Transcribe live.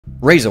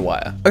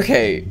Razorwire.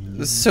 Okay,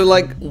 so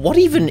like, what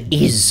even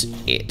is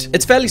it?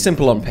 It's fairly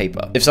simple on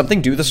paper. If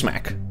something do the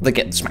smack, they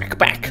get smack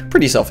back.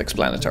 Pretty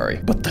self-explanatory.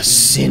 But the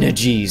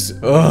synergies,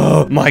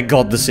 oh my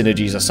god, the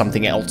synergies are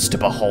something else to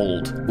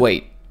behold.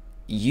 Wait.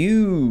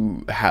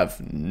 You have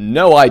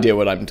no idea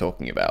what I'm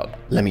talking about.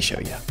 Let me show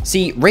you.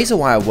 See,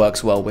 Razorwire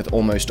works well with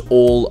almost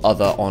all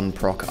other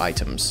on-proc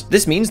items.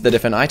 This means that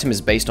if an item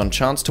is based on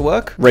chance to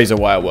work,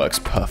 Razorwire works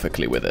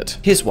perfectly with it.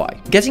 Here's why.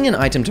 Getting an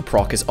item to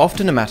proc is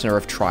often a matter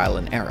of trial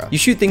and error. You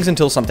shoot things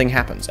until something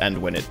happens, and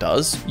when it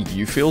does,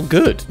 you feel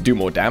good. Do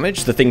more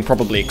damage, the thing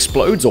probably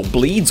explodes or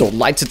bleeds or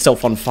lights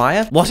itself on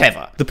fire,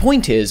 whatever. The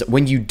point is,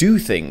 when you do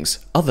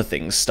things, other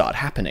things start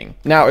happening.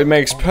 Now, it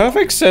makes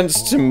perfect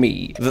sense to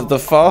me that the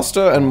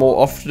faster and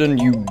more often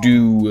you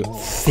do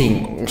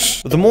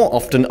things, the more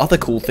often other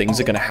cool things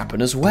are going to happen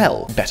as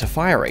well. Better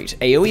fire rate,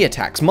 AoE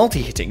attacks,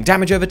 multi-hitting,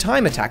 damage over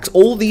time attacks,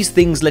 all these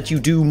things let you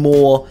do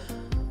more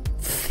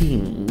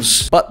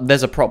things. But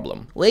there's a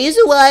problem.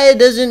 Razorwire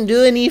doesn't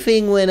do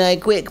anything when I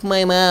click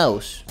my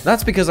mouse.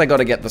 That's because I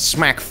gotta get the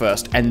smack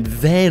first, and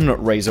then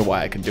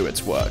Razorwire can do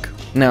its work.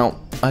 Now,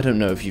 I don't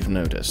know if you've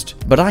noticed,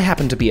 but I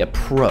happen to be a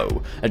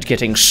pro at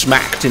getting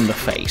smacked in the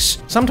face,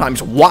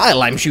 sometimes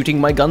while I'm shooting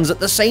my guns at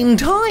the same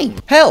time.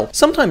 Hell,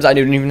 sometimes I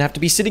don't even have to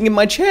be sitting in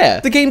my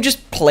chair. The game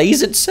just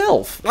plays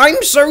itself.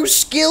 I'm so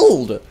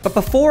skilled! But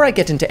before I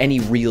get into any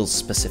real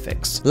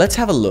specifics, let's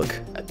have a look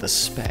at the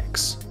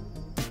specs.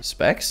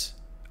 Specs?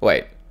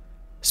 Wait.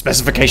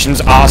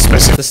 Specifications are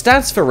specific. The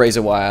stats for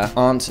Razorwire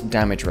aren't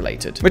damage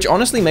related, which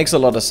honestly makes a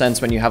lot of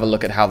sense when you have a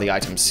look at how the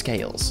item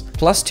scales.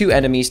 +2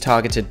 enemies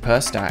targeted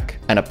per stack,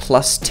 and a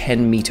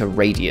 +10 meter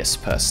radius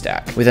per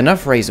stack. With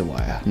enough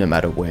Razorwire, no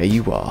matter where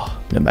you are,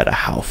 no matter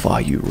how far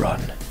you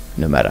run,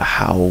 no matter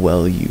how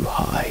well you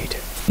hide,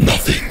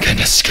 nothing can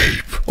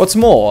escape. What's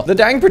more, the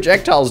dang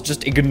projectiles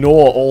just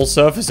ignore all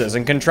surfaces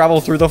and can travel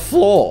through the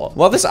floor.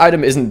 While this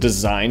item isn't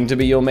designed to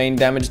be your main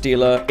damage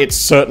dealer, it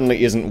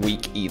certainly isn't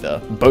weak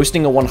either.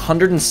 Boasting a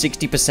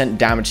 160%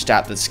 damage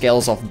stat that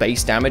scales off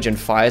base damage and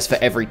fires for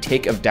every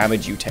tick of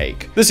damage you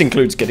take. This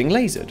includes getting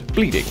lasered,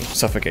 bleeding,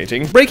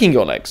 suffocating, breaking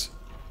your legs.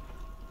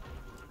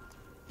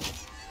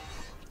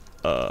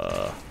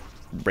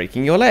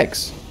 Breaking your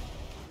legs.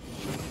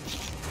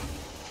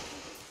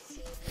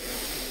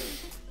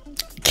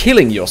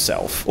 Killing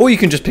yourself. Or you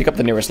can just pick up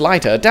the nearest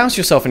lighter, douse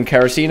yourself in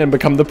kerosene, and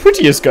become the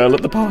prettiest girl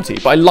at the party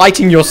by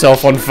lighting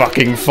yourself on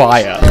fucking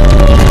fire.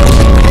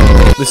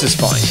 This is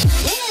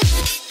fine.